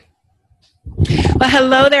Well,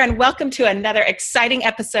 hello there, and welcome to another exciting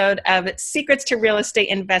episode of Secrets to Real Estate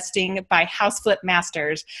Investing by Houseflip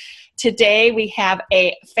Masters. Today, we have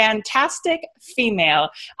a fantastic female.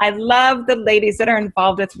 I love the ladies that are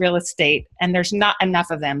involved with real estate, and there's not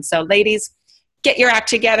enough of them. So, ladies, get your act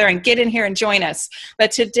together and get in here and join us. But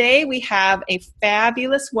today we have a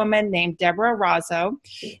fabulous woman named Deborah Razzo.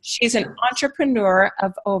 She's an entrepreneur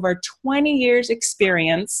of over 20 years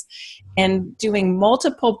experience in doing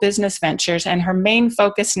multiple business ventures, and her main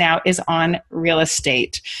focus now is on real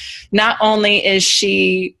estate. Not only is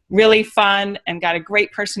she really fun and got a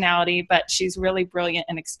great personality, but she's really brilliant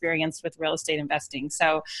and experienced with real estate investing.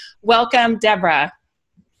 So welcome, Deborah.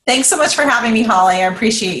 Thanks so much for having me, Holly. I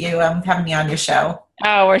appreciate you having me on your show.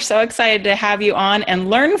 Oh, we're so excited to have you on and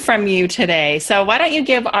learn from you today. So why don't you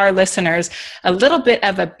give our listeners a little bit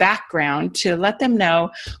of a background to let them know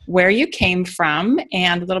where you came from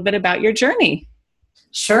and a little bit about your journey.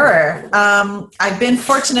 Sure. I've been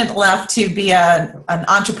fortunate enough to be an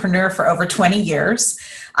entrepreneur for over 20 years.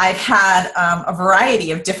 I've had a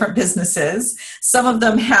variety of different businesses. Some of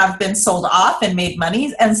them have been sold off and made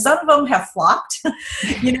money, and some of them have flopped.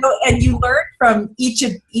 And you learn from each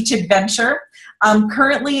adventure.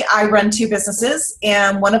 Currently, I run two businesses,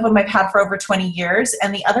 and one of them I've had for over 20 years,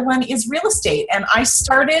 and the other one is real estate. And I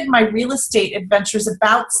started my real estate adventures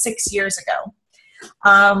about 6 years ago.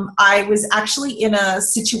 I was actually in a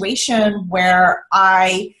situation where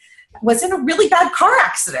I was in a really bad car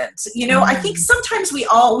accident. I think sometimes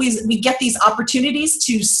we get these opportunities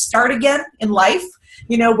to start again in life,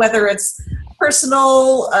 whether it's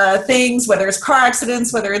personal things, whether it's car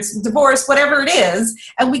accidents, whether it's divorce, whatever it is.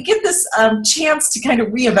 And we get this chance to kind of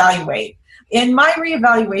reevaluate. In my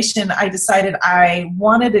reevaluation, I decided I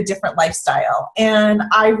wanted a different lifestyle. And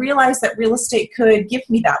I realized that real estate could give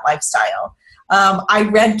me that lifestyle. I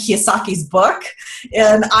read Kiyosaki's book,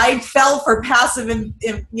 and I fell for passive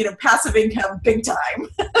income big time.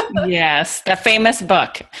 Yes, the famous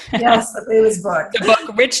book. Yes, the famous book. The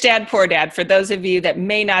book Rich Dad, Poor Dad, for those of you that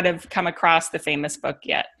may not have come across the famous book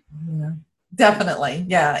yet. Yeah. Definitely,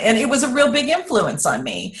 yeah. And it was a real big influence on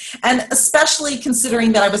me. And especially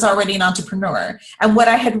considering that I was already an entrepreneur. And what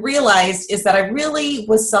I had realized is that I really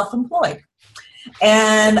was self-employed.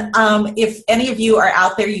 And if any of you are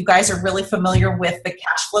out there, you guys are really familiar with the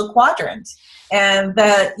cash flow quadrant. And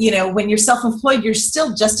that, when you're self-employed, you're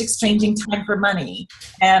still just exchanging time for money.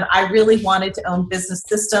 And I really wanted to own business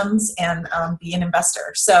systems and be an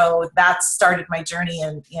investor. So that started my journey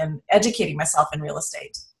in educating myself in real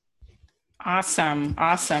estate. Awesome.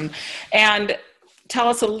 And tell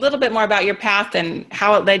us a little bit more about your path and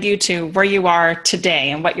how it led you to where you are today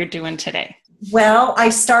and what you're doing today. Well, I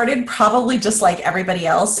started probably just like everybody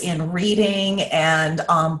else in reading and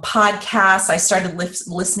podcasts. I started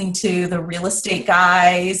listening to the real estate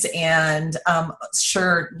guys and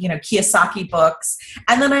Kiyosaki books.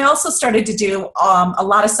 And then I also started to do a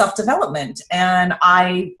lot of self-development. And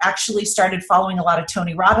I actually started following a lot of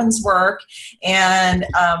Tony Robbins' work. And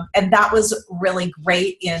that was really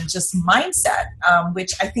great in just mindset,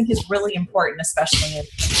 which I think is really important, especially in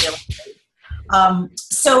real estate.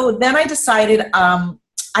 So then I decided,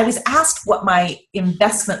 I was asked what my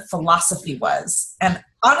investment philosophy was. And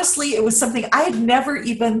honestly, it was something I had never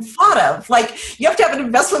even thought of. Like, you have to have an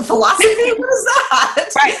investment philosophy? What is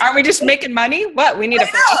that? Right. Aren't we just making money? What? We need a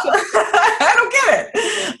philosophy. I don't get it.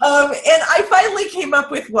 And I finally came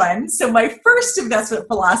up with one. So my first investment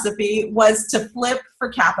philosophy was to flip for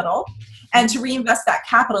capital and to reinvest that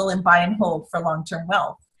capital and buy and hold for long-term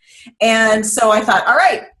wealth. And so I thought, all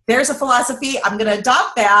right, there's a philosophy. I'm going to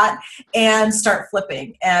adopt that and start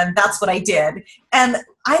flipping. And that's what I did. And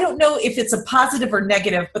I don't know if it's a positive or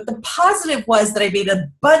negative, but the positive was that I made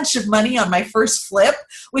a bunch of money on my first flip,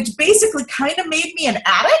 which basically kind of made me an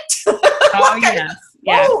addict. Oh, yes.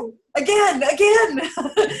 Yeah. Oh, again.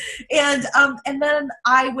 And then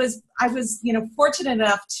I was fortunate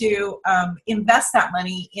enough to invest that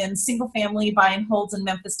money in single family buy and holds in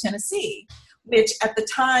Memphis, Tennessee, which at the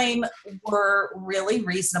time were really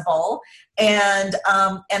reasonable. And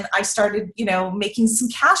I started, making some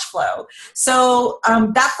cash flow. So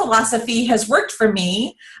that philosophy has worked for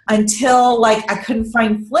me until I couldn't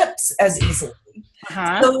find flips as easily.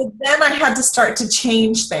 Uh-huh. So then I had to start to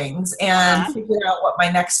change things and figure out what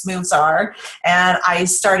my next moves are. And I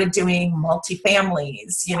started doing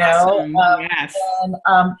multifamilies, Awesome. Yes.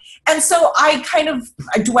 And so I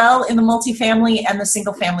dwell in the multifamily and the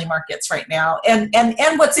single family markets right now. And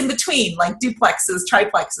what's in between, like duplexes,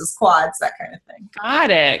 triplexes, quads, that kind of thing.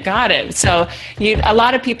 Got it. So a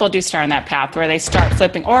lot of people do start on that path where they start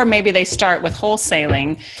flipping, or maybe they start with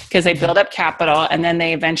wholesaling because they build up capital and then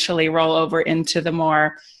they eventually roll over into the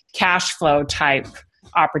more cash flow type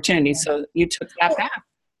opportunities. So you took that path.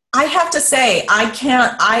 I have to say,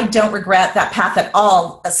 I don't regret that path at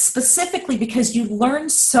all, specifically because you learn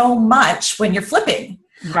so much when you're flipping.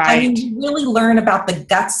 Right. I mean, you really learn about the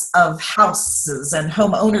guts of houses and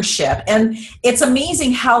home ownership. And it's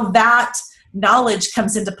amazing how that knowledge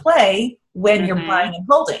comes into play when you're buying and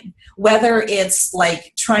holding, whether it's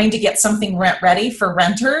like trying to get something rent ready for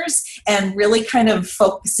renters and really kind of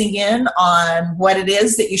focusing in on what it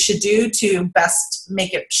is that you should do to best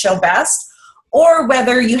make it show best, or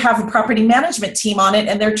whether you have a property management team on it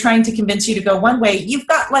and they're trying to convince you to go one way. You've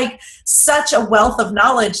got like such a wealth of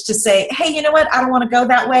knowledge to say, hey, you know what? I don't want to go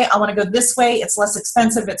that way. I want to go this way. It's less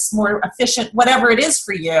expensive. It's more efficient, whatever it is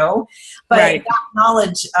for you. But Right. that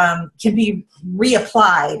knowledge can be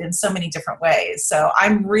reapplied in so many different ways. So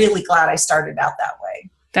I'm really glad I started out that way.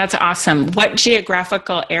 That's awesome. What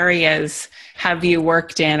geographical areas have you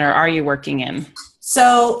worked in or are you working in?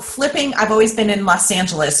 So flipping, I've always been in Los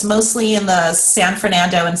Angeles, mostly in the San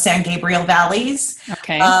Fernando and San Gabriel valleys.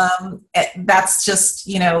 Okay. That's just,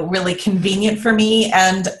 really convenient for me.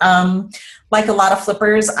 And like a lot of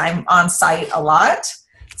flippers, I'm on site a lot.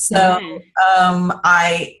 So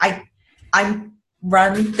I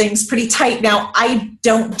run things pretty tight. Now, I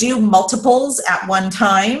don't do multiples at one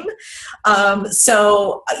time.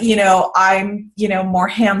 So, I'm, more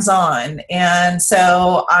hands-on. And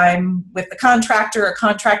so I'm with the contractor or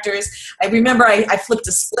contractors. I remember I flipped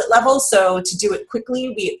a split level. So to do it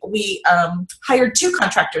quickly, we hired 2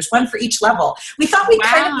 contractors, one for each level. We thought we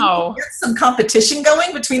kind of get some competition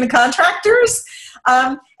going between the contractors.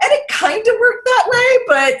 And it kind of worked that way,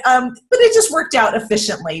 but it just worked out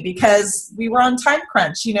efficiently because we were on time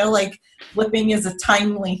crunch, like flipping is a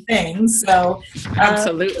timely thing. So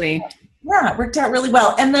absolutely. Yeah, it worked out really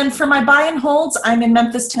well. And then for my buy and holds, I'm in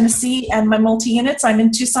Memphis, Tennessee, and my multi-units, I'm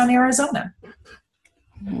in Tucson, Arizona.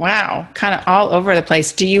 Wow. Kind of all over the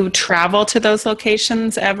place. Do you travel to those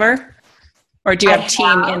locations ever? Or do you have a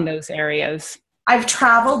team in those areas? I've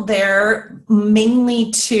traveled there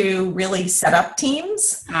mainly to really set up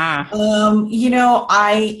teams. I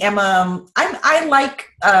like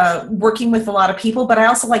working with a lot of people, but I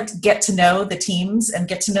also like to get to know the teams and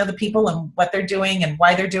get to know the people and what they're doing and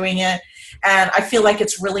why they're doing it. And I feel like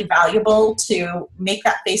it's really valuable to make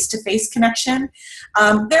that face-to-face connection.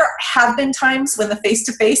 There have been times when the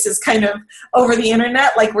face-to-face is kind of over the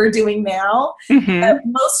internet like we're doing now.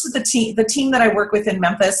 Most of the team that I work with in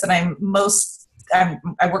Memphis and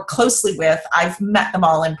I work closely with, I've met them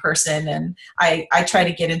all in person, and I try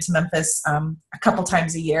to get into Memphis a couple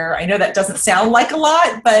times a year. I know that doesn't sound like a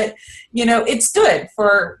lot, but it's good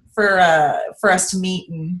for us to meet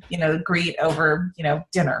and greet over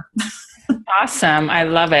dinner. Awesome. I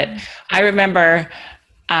love it. I remember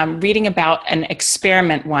reading about an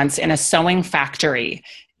experiment once in a sewing factory,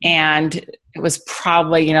 and it was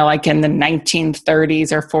probably, like in the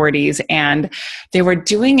 1930s or 40s. And they were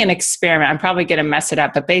doing an experiment. I'm probably going to mess it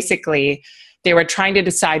up, but basically they were trying to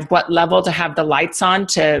decide what level to have the lights on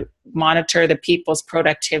to monitor the people's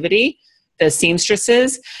productivity, the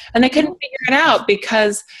seamstresses. And they couldn't figure it out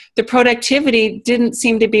because the productivity didn't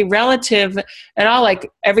seem to be relative at all.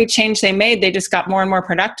 Like every change they made, they just got more and more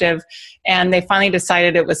productive. And they finally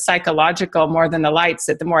decided it was psychological more than the lights,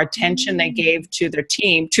 that the more attention they gave to their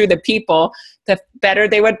team, to the people, the better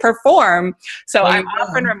they would perform. So I'm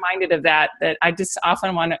often reminded of that I just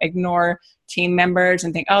often want to ignore team members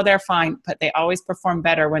and think, oh, they're fine. But they always perform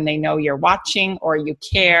better when they know you're watching or you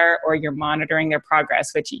care or you're monitoring their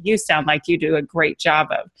progress, which you sound like you do a great job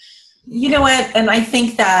of. You know what? And I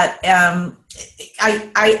think that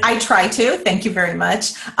I try to, thank you very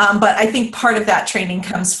much. But I think part of that training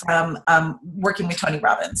comes from working with Tony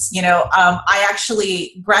Robbins. I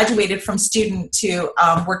actually graduated from student to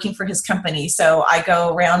working for his company. So I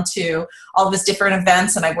go around to all of his different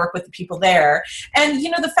events and I work with the people there. And,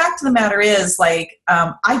 the fact of the matter is, I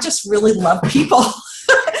just really love people.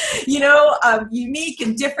 Unique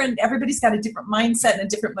and different. Everybody's got a different mindset and a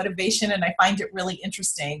different motivation, and I find it really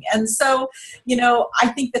interesting. And so, I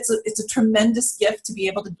think it's a tremendous gift to be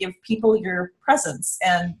able to give people your presence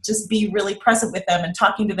and just be really present with them and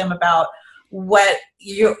talking to them about what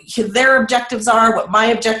their objectives are, what my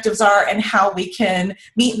objectives are, and how we can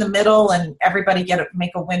meet in the middle and everybody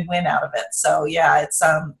make a win-win out of it. So yeah,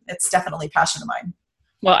 it's definitely a passion of mine.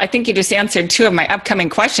 Well, I think you just answered 2 of my upcoming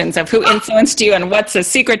questions of who influenced you and what's the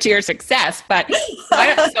secret to your success. But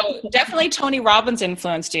so definitely Tony Robbins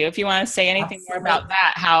influenced you. If you want to say anything more about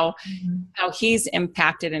that, how he's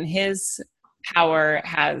impacted and his power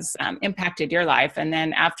has impacted your life. And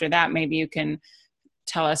then after that, maybe you can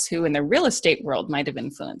tell us who in the real estate world might have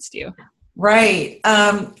influenced you. Right.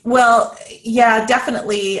 Well, yeah,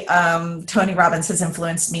 definitely. Tony Robbins has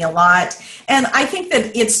influenced me a lot. And I think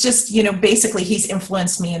that it's just, basically he's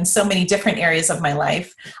influenced me in so many different areas of my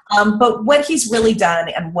life. But what he's really done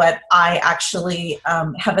and what I actually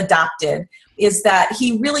have adopted is that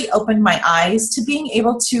he really opened my eyes to being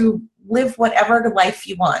able to live whatever life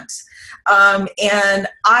you want. And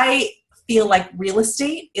I feel like real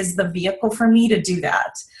estate is the vehicle for me to do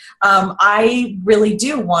that. I really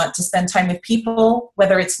do want to spend time with people,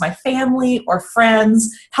 whether it's my family or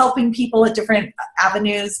friends, helping people at different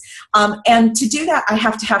avenues. And to do that, I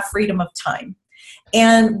have to have freedom of time.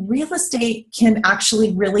 And real estate can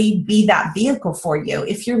actually really be that vehicle for you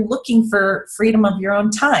if you're looking for freedom of your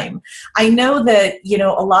own time. I know that,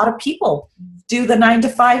 a lot of people do the 9 to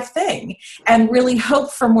 5 thing and really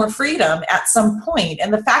hope for more freedom at some point.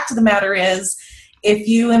 And the fact of the matter is, if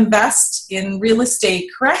you invest in real estate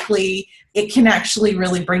correctly, it can actually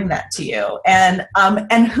really bring that to you. And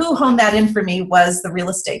who honed that in for me was the real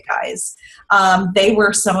estate guys. They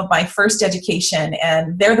were some of my first education,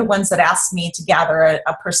 and they're the ones that asked me to gather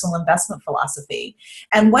a personal investment philosophy.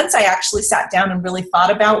 And once I actually sat down and really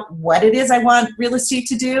thought about what it is I want real estate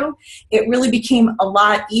to do, it really became a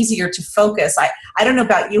lot easier to focus. I don't know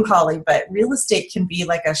about you, Holly, but real estate can be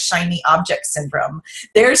like a shiny object syndrome.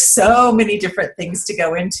 There's so many different things to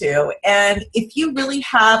go into. And if you really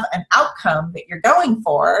have an outcome that you're going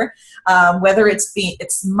for, whether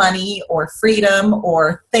it's money or freedom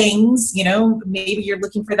or things, maybe you're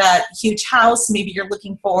looking for that huge house, maybe you're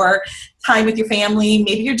looking for time with your family,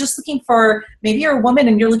 maybe you're just looking for, maybe you're a woman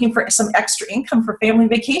and you're looking for some extra income for family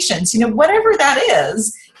vacations, whatever that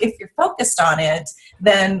is, if you're focused on it,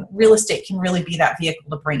 then real estate can really be that vehicle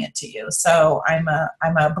to bring it to you. So I'm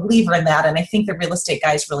a believer in that, and I think the real estate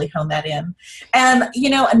guys really hone that in. And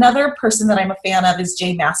another person that I'm a fan of is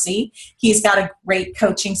Jay Massey. He's got a great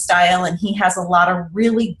coaching style, and he has a lot of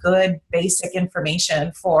really good basic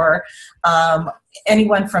information for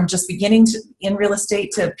anyone from just beginning in real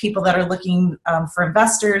estate to people that are looking for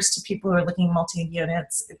investors to people who are looking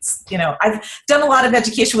multi-units. It's, I've done a lot of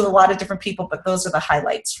education with a lot of different people, but those are the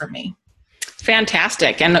highlights for me.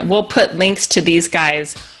 Fantastic. And we'll put links to these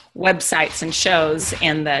guys' websites and shows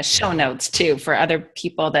in the show notes too, for other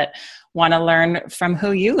people that want to learn from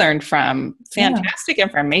who you learned from. Fantastic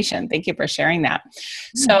information. Thank you for sharing that.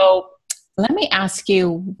 So let me ask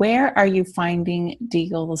you, where are you finding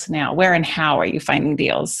deals now? Where and how are you finding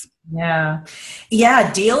deals?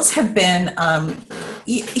 Yeah, deals have been,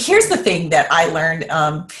 here's the thing that I learned,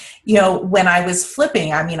 when I was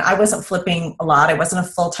flipping, I wasn't flipping a lot. I wasn't a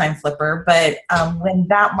full-time flipper, but when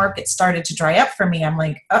that market started to dry up for me, I'm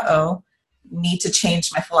like, need to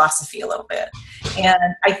change my philosophy a little bit.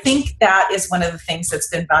 And I think that is one of the things that's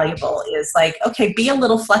been valuable is like, okay, be a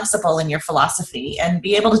little flexible in your philosophy and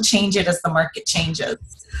be able to change it as the market changes.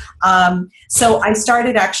 So I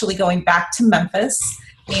started actually going back to Memphis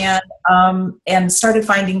and started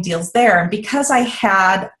finding deals there. And because I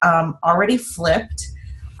had already flipped,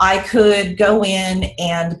 I could go in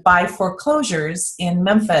and buy foreclosures in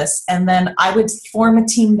Memphis, and then I would form a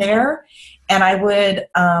team there, and I would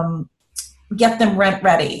get them rent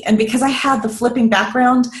ready. And because I had the flipping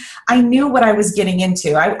background, I knew what I was getting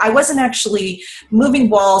into. I wasn't actually moving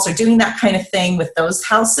walls or doing that kind of thing with those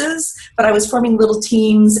houses, but I was forming little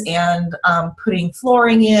teams and putting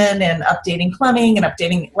flooring in and updating plumbing and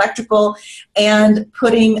updating electrical and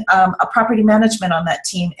putting a property management on that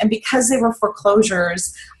team. And because they were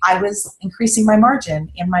foreclosures, I was increasing my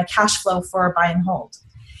margin and my cash flow for buy and hold.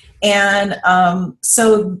 And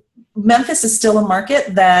so Memphis is still a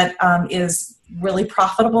market that is really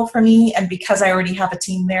profitable for me. And because I already have a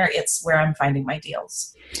team there, it's where I'm finding my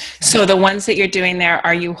deals. So the ones that you're doing there,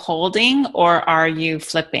 are you holding or are you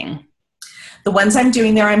flipping? The ones I'm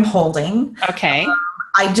doing there, I'm holding. Okay.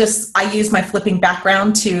 I use my flipping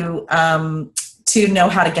background to know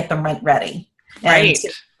how to get them rent ready. Right. And to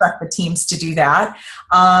instruct the teams to do that.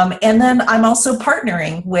 And then I'm also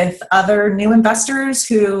partnering with other new investors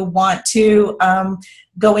who want to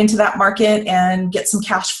go into that market and get some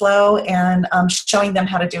cash flow, and showing them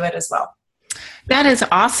how to do it as well. That is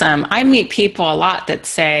awesome. I meet people a lot that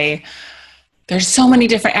say, there's so many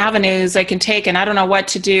different avenues I can take and I don't know what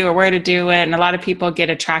to do or where to do it. And a lot of people get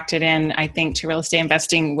attracted in, I think, to real estate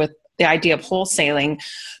investing with the idea of wholesaling.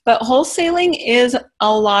 But wholesaling is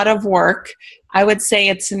a lot of work. I would say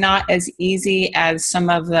it's not as easy as some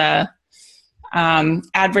of the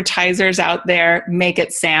advertisers out there make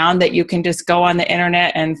it sound that you can just go on the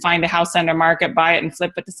internet and find a house under market, buy it, and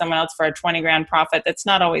flip it to someone else for a 20 grand profit. That's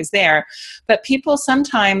not always there. But people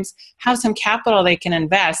sometimes have some capital they can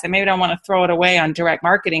invest. They maybe don't want to throw it away on direct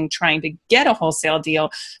marketing trying to get a wholesale deal,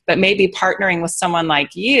 but maybe partnering with someone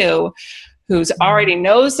like you who's already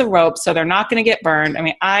knows the ropes, so they're not going to get burned. I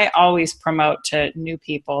mean, I always promote to new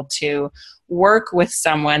people to work with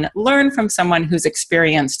someone, learn from someone who's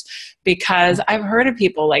experienced, because I've heard of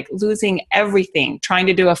people like losing everything, trying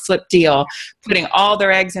to do a flip deal, putting all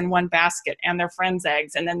their eggs in one basket and their friends'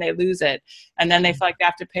 eggs, and then they lose it. And then they feel like they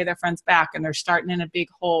have to pay their friends back, and they're starting in a big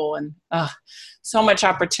hole. And so much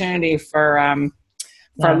opportunity for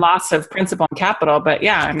loss of principal and capital. But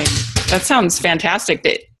yeah, I mean, that sounds fantastic.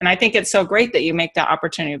 And I think it's so great that you make that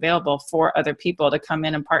opportunity available for other people to come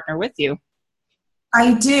in and partner with you.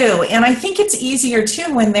 I do. And I think it's easier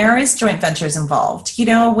too when there is joint ventures involved. You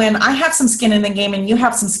know, when I have some skin in the game and you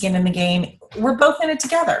have some skin in the game, we're both in it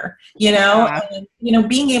together, you know, and, you know,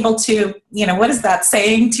 being able to, you know, what is that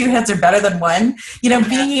saying? Two heads are better than one, you know,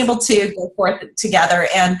 being able to go forth together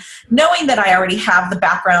and knowing that I already have the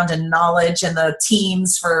background and knowledge and the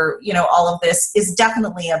teams for, you know, all of this is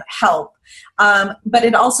definitely a help. But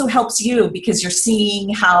it also helps you because you're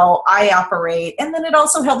seeing how I operate. And then it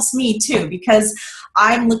also helps me too, because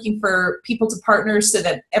I'm looking for people to partner so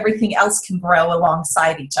that everything else can grow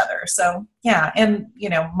alongside each other. So yeah. And you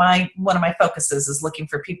know, one of my focuses is looking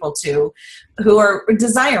for people who are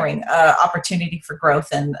desiring opportunity for growth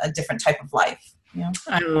and a different type of life. Yeah.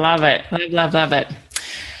 I love it. Love it.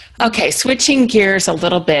 Okay. Switching gears a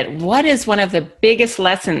little bit. What is one of the biggest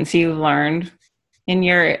lessons you've learned in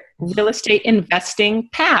your real estate investing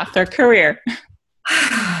path or career?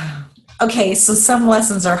 Okay, so some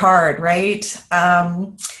lessons are hard, right?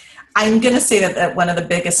 I'm going to say that one of the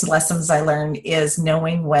biggest lessons I learned is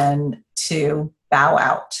knowing when to bow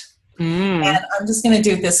out. And I'm just going to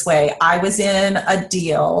do it this way. I was in a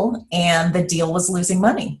deal and the deal was losing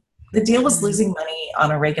money. The deal was losing money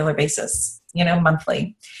on a regular basis, you know,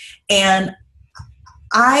 monthly. And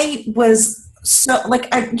I was so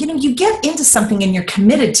you get into something and you're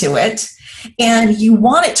committed to it and you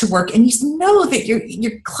want it to work and you know that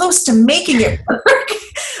you're close to making it work,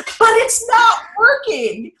 but it's not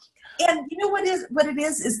working. And you know what it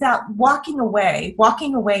is that walking away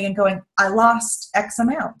and going, I lost X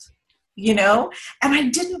amount, you know, and I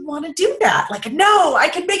didn't want to do that. Like, no, I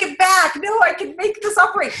can make it back. No, I can make this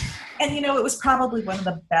operate. And, you know, it was probably one of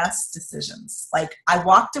the best decisions. Like I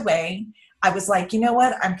walked away. I was like, you know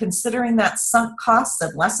what? I'm considering that sunk costs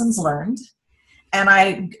and lessons learned. And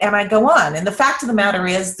I go on. And the fact of the matter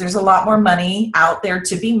is there's a lot more money out there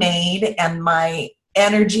to be made. And my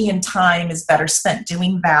energy and time is better spent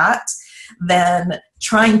doing that than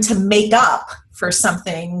trying to make up for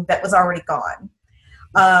something that was already gone.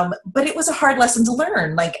 But it was a hard lesson to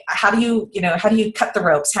learn. Like, how do you cut the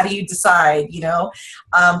ropes? How do you decide, you know?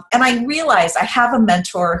 And I realized I have a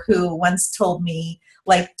mentor who once told me,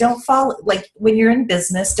 like, when you're in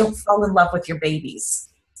business, don't fall in love with your babies,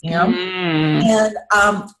 you know? And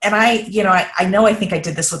I think I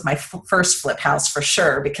did this with my first flip house for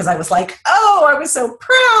sure, because I was like, oh, I was so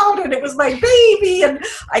proud and it was my baby and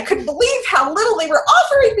I couldn't believe how little they were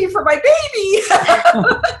offering me for my baby.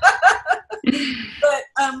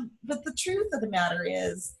 But the truth of the matter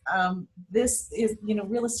is, this is, you know,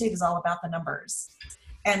 real estate is all about the numbers.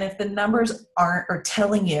 And if the numbers are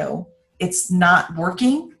telling you it's not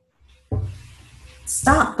working,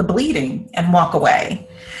 stop the bleeding and walk away.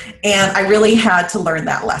 And I really had to learn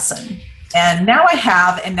that lesson. And now I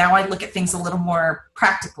have, and now I look at things a little more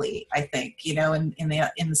practically, I think, you know, in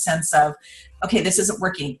the sense of, okay, this isn't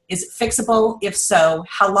working. Is it fixable? If so,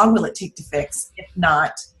 how long will it take to fix? If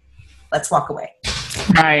not, let's walk away.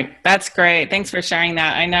 Right. That's great. Thanks for sharing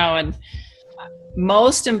that. I know. And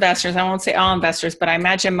most investors, I won't say all investors, but I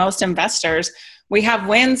imagine most investors, we have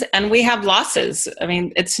wins and we have losses. I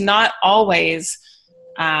mean, it's not always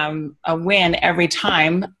a win every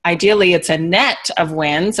time. Ideally, it's a net of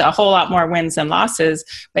wins, a whole lot more wins than losses,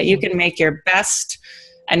 but you can make your best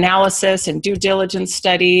analysis and due diligence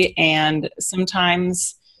study. And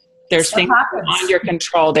sometimes there's things beyond your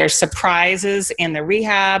control. There's surprises in the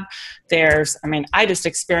rehab. I just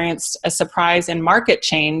experienced a surprise in market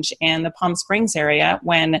change in the Palm Springs area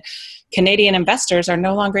when Canadian investors are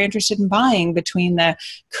no longer interested in buying between the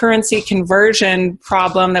currency conversion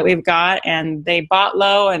problem that we've got, and they bought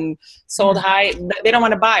low and sold high. They don't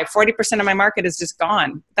want to buy. 40% of my market is just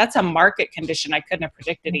gone. That's a market condition I couldn't have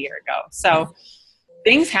predicted a year ago. So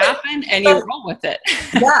Things happen and you roll with it.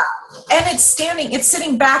 Yeah. And it's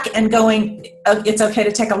sitting back and going, it's okay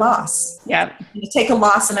to take a loss. Yeah. Take a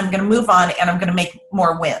loss and I'm going to move on and I'm going to make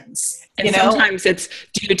more wins. And sometimes it's,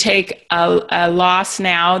 do you take a loss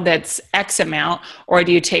now that's X amount, or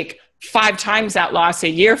do you take 5 times that loss a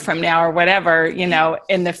year from now or whatever,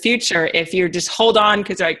 in the future, if you just hold on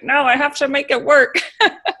because you're like, no, I have to make it work.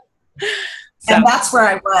 So. And that's where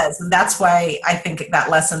I was. And that's why I think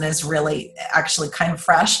that lesson is really actually kind of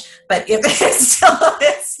fresh, but it's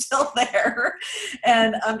still there.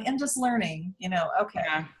 And just learning, okay.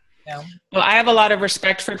 Yeah. Well, I have a lot of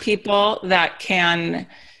respect for people that can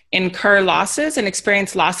incur losses and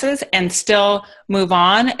experience losses and still move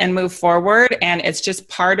on and move forward. And it's just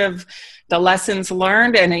part of the lessons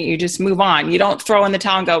learned, and you just move on. You don't throw in the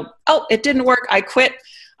towel and go, oh, it didn't work, I quit,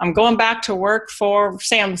 I'm going back to work for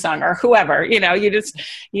Samsung or whoever. You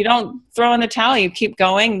don't throw in the towel. You keep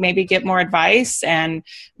going, maybe get more advice, and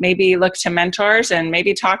maybe look to mentors, and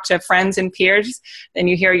maybe talk to friends and peers. Then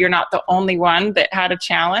you hear you're not the only one that had a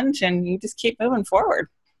challenge, and you just keep moving forward.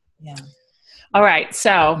 Yeah. All right.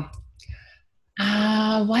 So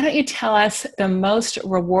why don't you tell us the most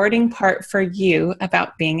rewarding part for you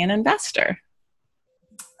about being an investor?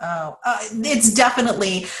 It's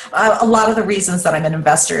definitely a lot of the reasons that I'm an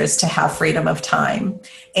investor is to have freedom of time.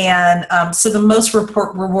 And so the most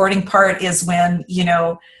rewarding part is when,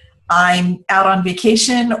 I'm out on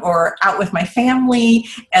vacation or out with my family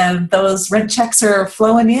and those rent checks are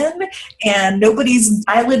flowing in and nobody's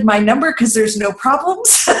dialed my number because there's no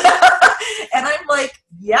problems. And I'm like,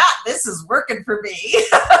 yeah, this is working for me.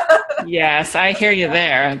 Yes, I hear you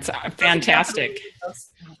there. It's fantastic.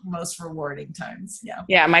 Most rewarding times. Yeah.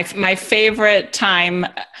 Yeah. My favorite time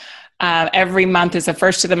every month is the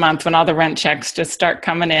first of the month, when all the rent checks just start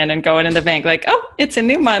coming in and going in the bank. Like, oh, it's a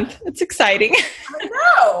new month. It's exciting. I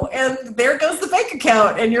know. And there goes the bank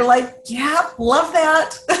account. And you're like, yeah, love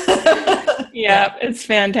that. Yeah, it's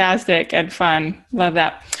fantastic and fun. Love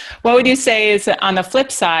that. What would you say is, on the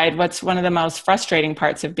flip side, what's one of the most frustrating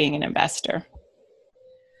parts of being an investor?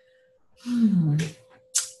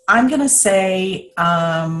 I'm going to say,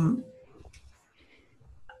 I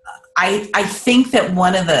think that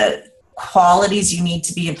one of the qualities you need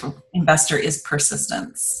to be an investor is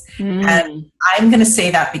persistence. And I'm going to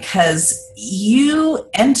say that because you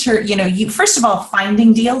enter, first of all,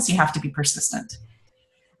 finding deals, you have to be persistent.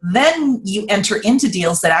 Then you enter into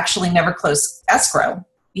deals that actually never close escrow,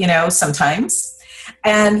 sometimes.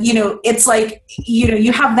 And, it's like,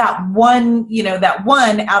 you have that one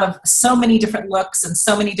out of so many different looks and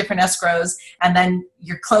so many different escrows, and then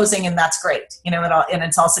you're closing and that's great, and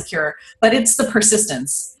it's all secure. But it's the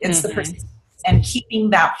persistence. It's the persistence and keeping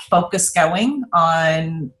that focus going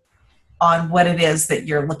on what it is that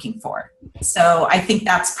you're looking for. So I think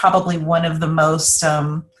that's probably one of the most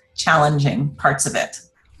challenging parts of it.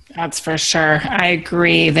 That's for sure. I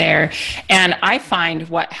agree there. And I find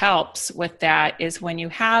what helps with that is when you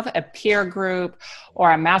have a peer group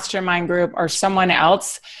or a mastermind group or someone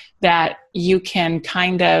else that you can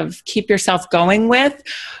kind of keep yourself going with,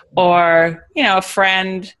 or, a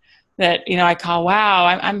friend that, I call, wow,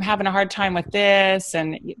 I'm having a hard time with this.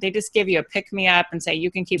 And they just give you a pick me up and say,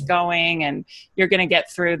 you can keep going and you're going to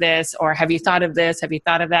get through this. Or have you thought of this? Have you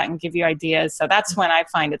thought of that? And give you ideas. So that's when I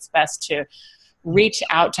find it's best to reach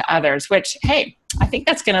out to others, which, hey, I think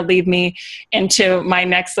that's going to lead me into my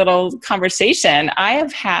next little conversation. I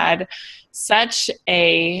have had such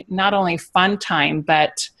a not only fun time,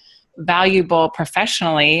 but valuable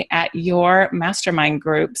professionally at your mastermind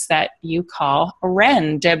groups that you call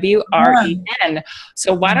WREN, WREN.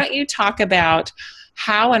 So why don't you talk about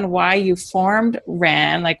how and why you formed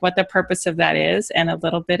WREN, like what the purpose of that is, and a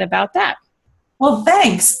little bit about that. Well,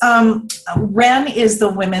 thanks. WREN is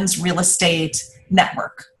the Women's Real Estate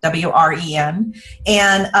Network, WREN.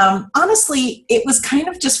 And honestly, it was kind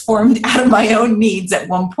of just formed out of my own needs at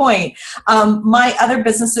one point. My other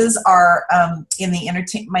businesses are in the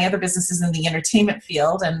entertainment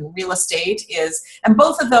field, and real estate is, and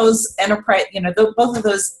both of those both of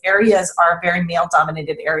those areas are very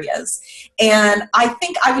male-dominated areas. And I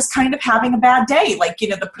think I was kind of having a bad day,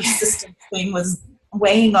 the persistent thing was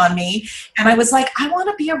weighing on me, and I was like, I want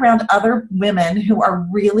to be around other women who are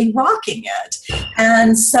really rocking it.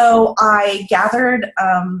 And so I gathered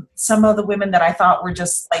some of the women that I thought were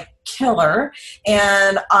just like killer,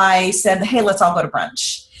 and I said, hey, let's all go to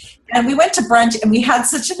brunch. And we went to brunch, and we had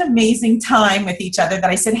such an amazing time with each other that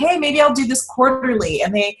I said, hey, maybe I'll do this quarterly.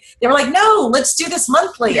 And they were like, no, let's do this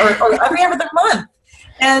monthly or every other month.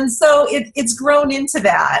 And so it's grown into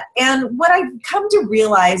that. And what I've come to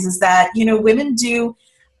realize is that, women do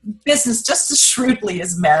business just as shrewdly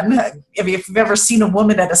as men. If you've ever seen a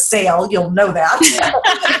woman at a sale, you'll know that.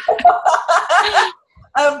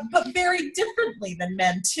 But very differently than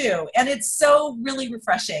men too. And it's so really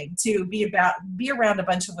refreshing to be around a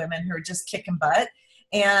bunch of women who are just kicking butt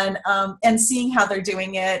and seeing how they're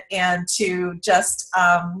doing it, and to just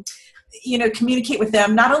communicate with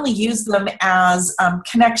them, not only use them as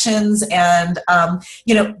connections and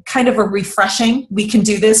kind of a refreshing, we can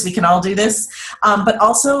do this, we can all do this, but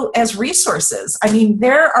also as resources. I mean,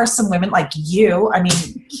 there are some women like you, I mean,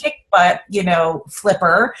 kick butt,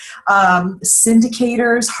 flipper,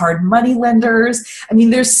 syndicators, hard money lenders. I mean,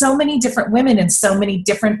 there's so many different women in so many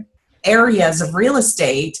different areas of real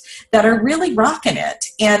estate that are really rocking it.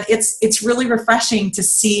 And it's really refreshing to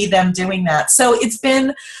see them doing that. So it's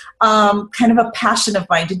been kind of a passion of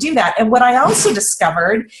mine to do that. And what I also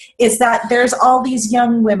discovered is that there's all these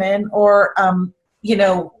young women or,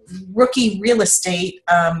 rookie real estate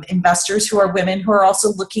investors who are women who are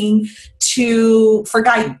also looking for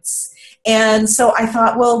guidance. And so I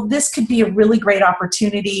thought, well, this could be a really great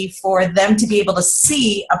opportunity for them to be able to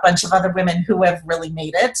see a bunch of other women who have really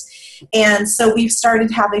made it. And so we've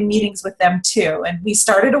started having meetings with them too. And we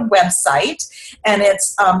started a website, and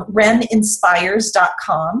it's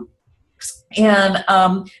reninspires.com. And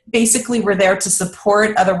basically, we're there to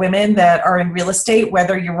support other women that are in real estate,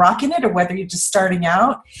 whether you're rocking it or whether you're just starting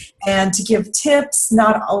out, and to give tips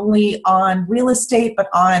not only on real estate, but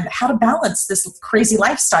on how to balance this crazy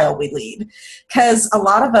lifestyle we lead. Because a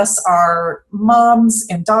lot of us are moms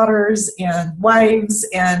and daughters and wives,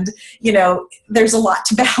 and, there's a lot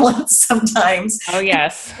to balance sometimes. Oh,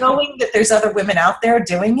 yes. Knowing that there's other women out there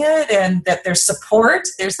doing it, and that there's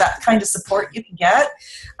that kind of support you can get,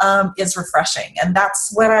 is refreshing. And that's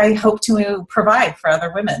what I hope to provide for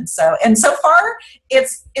other women. So far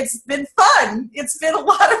it's been fun. It's been a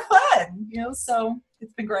lot of fun, so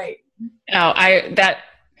it's been great. That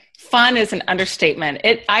fun is an understatement.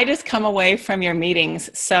 I just come away from your meetings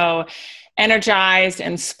so energized,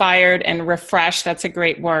 inspired, and refreshed. That's a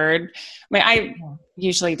great word. I mean, I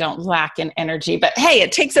usually don't lack in energy, but hey,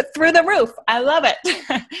 it takes it through the roof. I love it.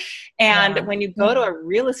 And when you go to a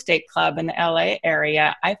real estate club in the LA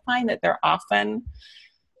area, I find that they're often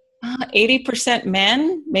 80%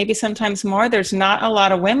 men, maybe sometimes more. There's not a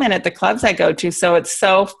lot of women at the clubs I go to. So it's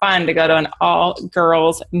so fun to go to an all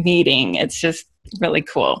girls meeting. It's just really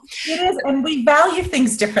cool. It is. And we value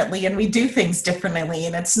things differently, and we do things differently.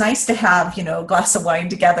 And it's nice to have, a glass of wine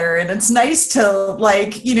together, and it's nice to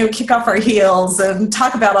kick off our heels and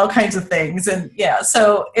talk about all kinds of things. And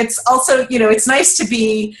so it's also, it's nice to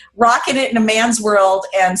be rocking it in a man's world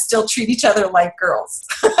and still treat each other like girls.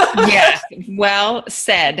 Yeah. Well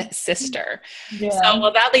said, sister. Yeah.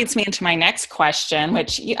 So, that leads me into my next question,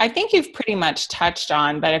 which I think you've pretty much touched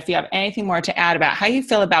on, but if you have anything more to add about how you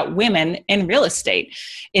feel about women in real estate,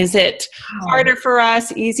 is it harder for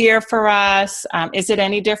us, easier for us? Is it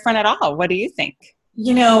any different at all? What do you think?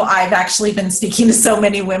 I've actually been speaking to so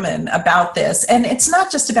many women about this, and it's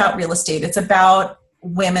not just about real estate. It's about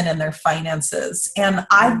women and their finances. And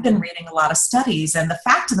I've been reading a lot of studies, and the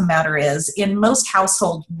fact of the matter is, in most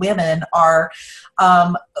households, women are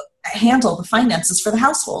handle the finances for the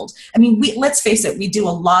household. I mean, let's face it, we do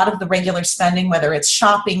a lot of the regular spending, whether it's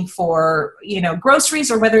shopping for,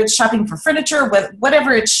 groceries, or whether it's shopping for furniture,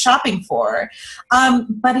 whatever it's shopping for.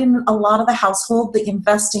 But in a lot of the household, the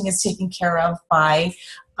investing is taken care of by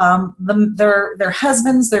their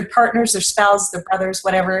husbands, their partners, their spouse, their brothers,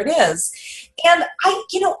 whatever it is. And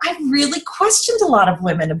I really questioned a lot of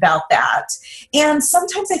women about that. And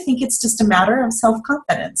sometimes I think it's just a matter of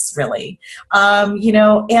self-confidence, really.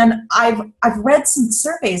 And I've read some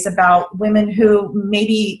surveys about women who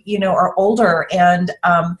maybe, are older, and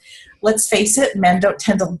let's face it, men don't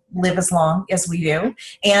tend to live as long as we do.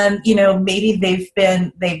 And, maybe they've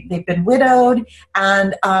been widowed,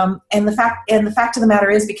 and the fact of the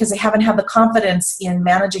matter is, because they haven't had the confidence in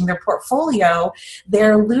managing their portfolio,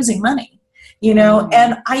 they're losing money.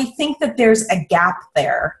 And I think that there's a gap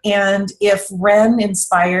there. And if Ren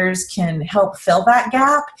Inspires can help fill that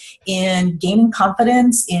gap in gaining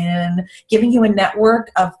confidence, in giving you a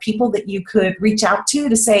network of people that you could reach out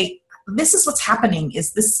to say, this is what's happening.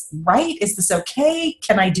 Is this right? Is this okay?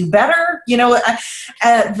 Can I do better?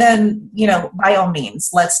 Then, by all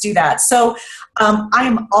means, let's do that. So I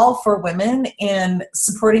am all for women in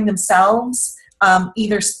supporting themselves,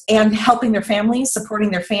 and helping their families, supporting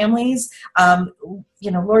their families.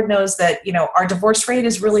 Lord knows that, our divorce rate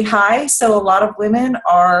is really high. So a lot of women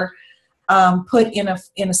are put in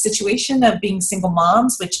a situation of being single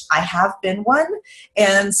moms, which I have been one.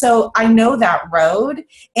 And so I know that road.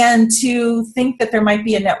 And to think that there might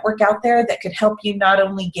be a network out there that could help you not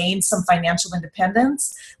only gain some financial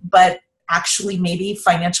independence, but actually maybe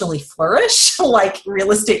financially flourish like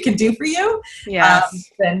real estate can do for you,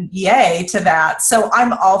 then yay to that. So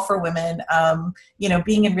I'm all for women,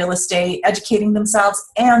 being in real estate, educating themselves,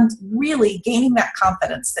 and really gaining that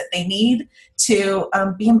confidence that they need to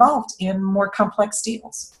be involved in more complex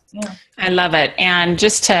deals. Yeah. I love it. And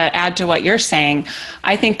just to add to what you're saying,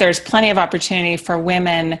 I think there's plenty of opportunity for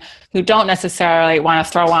women who don't necessarily want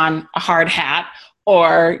to throw on a hard hat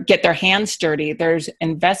or get their hands dirty. There's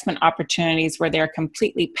investment opportunities where they're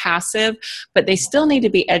completely passive, but they still need to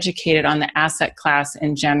be educated on the asset class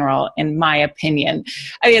in general, in my opinion.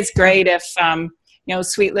 I mean, it's great if,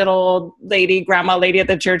 sweet little old lady, grandma lady at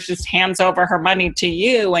the church just hands over her money to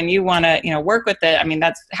you and you want to, work with it. I mean,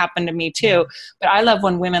 that's happened to me too. But I love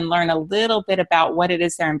when women learn a little bit about what it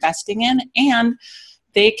is they're investing in, and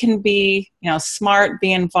they can be, smart,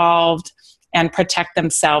 be involved, and protect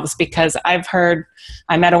themselves. Because I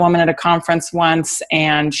met a woman at a conference once,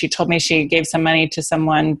 and she told me she gave some money to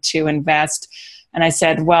someone to invest. And I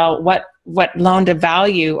said, well, what loan to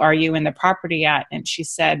value are you in the property at? And she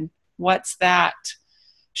said, what's that?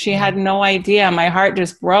 She had no idea. My heart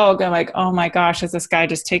just broke. I'm like, oh my gosh, is this guy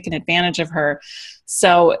just taking advantage of her?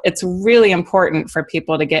 So it's really important for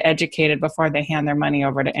people to get educated before they hand their money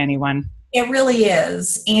over to anyone. It really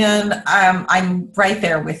is. And I'm right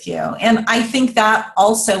there with you. And I think that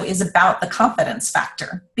also is about the confidence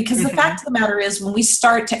factor, because the fact of the matter is, when we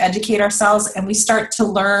start to educate ourselves and we start to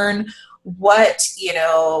learn what's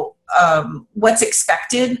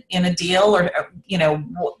expected in a deal, or,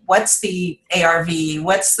 what's the ARV,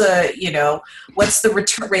 what's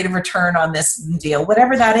the rate of return on this deal,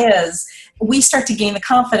 whatever that is, we start to gain the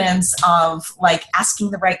confidence of like asking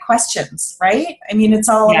the right questions, right? I mean, it's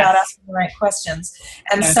all about asking the right questions.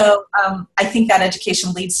 And so I think that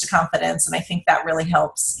education leads to confidence. And I think that really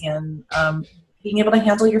helps in being able to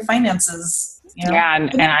handle your finances. Yeah.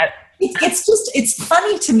 And it's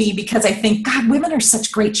funny to me, because I think, God, women are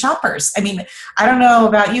such great shoppers. I mean, I don't know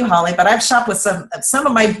about you, Holly, but I've shopped with some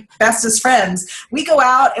of my bestest friends. We go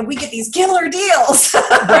out and we get these killer deals.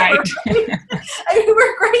 Right. I mean,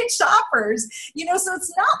 we're great shoppers, so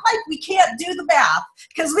it's not like we can't do the math,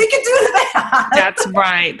 because we can do the math. That's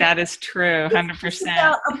right. That is true. 100%. It's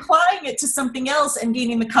about applying it to something else and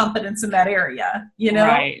gaining the confidence in that area,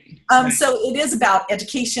 Right. So it is about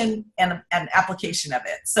education and application of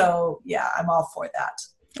it. So yeah, I'm all for that.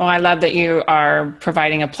 Well, I love that you are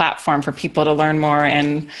providing a platform for people to learn more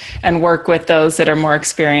and work with those that are more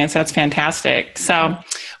experienced. That's fantastic. So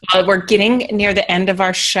we're getting near the end of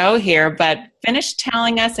our show here, but finish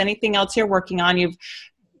telling us anything else you're working on. You've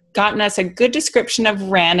gotten us a good description of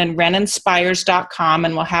Ren and reninspires.com,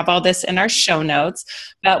 and we'll have all this in our show notes.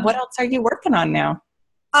 But what else are you working on now?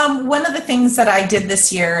 One of the things that I did this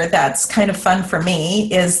year that's kind of fun for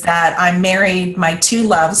me is that I married my two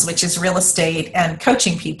loves, which is real estate and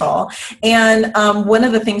coaching people. And one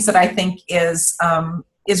of the things that I think is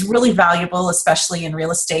really valuable, especially in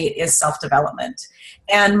real estate, is self-development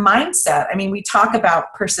and mindset. I mean, we talk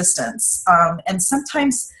about persistence, and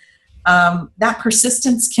sometimes that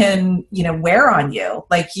persistence can, wear on you.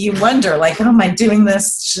 Like you wonder, like, oh, am I doing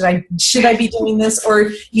this? Should I be doing this? Or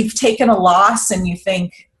you've taken a loss and you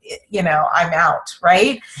think, I'm out,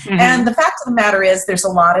 right? Mm-hmm. And the fact of the matter is, there's a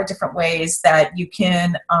lot of different ways that you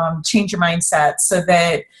can change your mindset so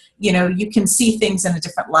that, you can see things in a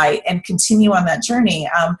different light and continue on that journey.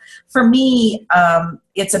 For me,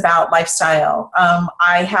 it's about lifestyle.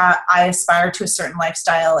 I aspire to a certain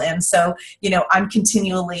lifestyle. And so, I'm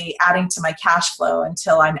continually adding to my cash flow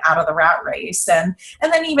until I'm out of the rat race. And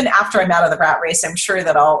then even after I'm out of the rat race, I'm sure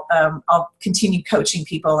that I'll continue coaching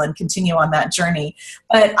people and continue on that journey.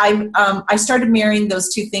 But I started marrying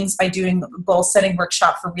those two things by doing a goal setting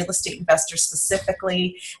workshop for real estate investors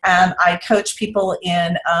specifically. And I coach people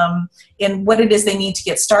in what it is they need to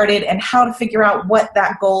get started and how to figure out what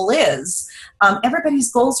that goal is.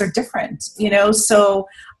 Everybody's goals are different, so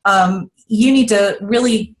you need to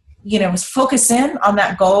really, focus in on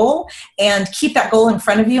that goal and keep that goal in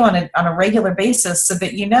front of you on a regular basis so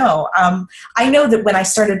that I know that when I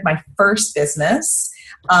started my first business,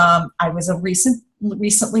 I was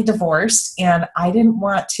recently divorced, and I didn't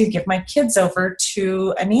want to give my kids over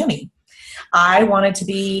to a nanny. I wanted to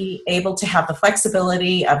be able to have the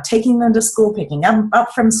flexibility of taking them to school, picking them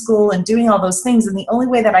up from school, and doing all those things. And the only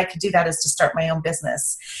way that I could do that is to start my own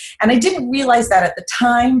business. And I didn't realize that at the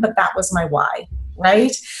time, but that was my why.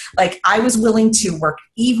 right? Like I was willing to work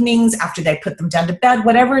evenings after they put them down to bed,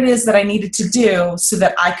 whatever it is that I needed to do so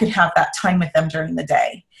that I could have that time with them during the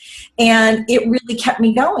day. And it really kept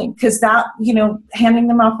me going because that, handing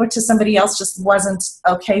them off to somebody else just wasn't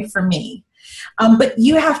okay for me. But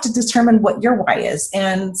you have to determine what your why is.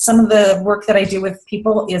 And some of the work that I do with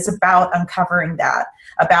people is about uncovering that,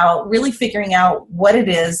 about really figuring out what it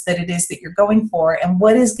is that you're going for and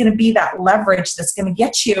what is going to be that leverage that's going to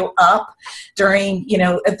get you up during,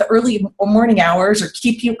 at the early morning hours or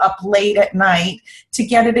keep you up late at night to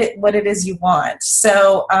get it what it is you want.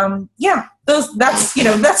 So, that's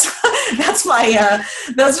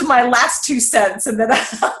those are my last 2 cents, and then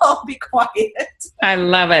I'll be quiet. I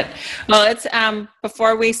love it. Well, it's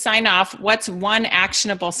before we sign off, what's one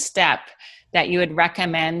actionable step that you would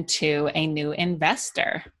recommend to a new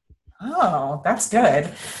investor? Oh, that's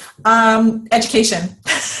good. Education.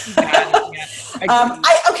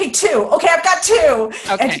 Two. Okay, I've got 2.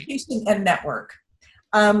 Okay. Education and network.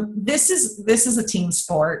 This is a team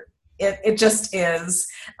sport. It just is.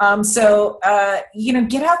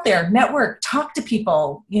 Get out there, network, talk to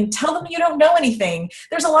people, tell them you don't know anything.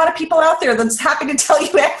 There's a lot of people out there that's happy to tell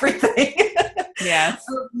you everything. Yeah.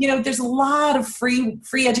 There's a lot of free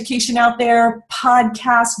education out there,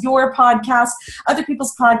 podcasts, your podcast, other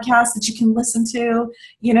people's podcasts that you can listen to.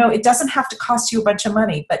 It doesn't have to cost you a bunch of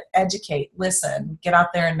money, but educate, listen, get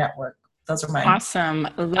out there and network. Those are mine. Awesome.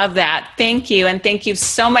 Love that. Thank you. And thank you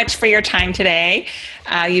so much for your time today.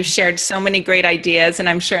 You've shared so many great ideas and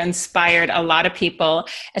I'm sure inspired a lot of people,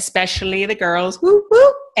 especially the girls. Woo,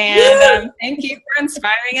 woo. And thank you for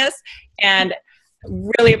inspiring us and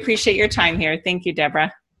really appreciate your time here. Thank you,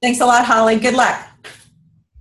 Deborah. Thanks a lot, Holly. Good luck.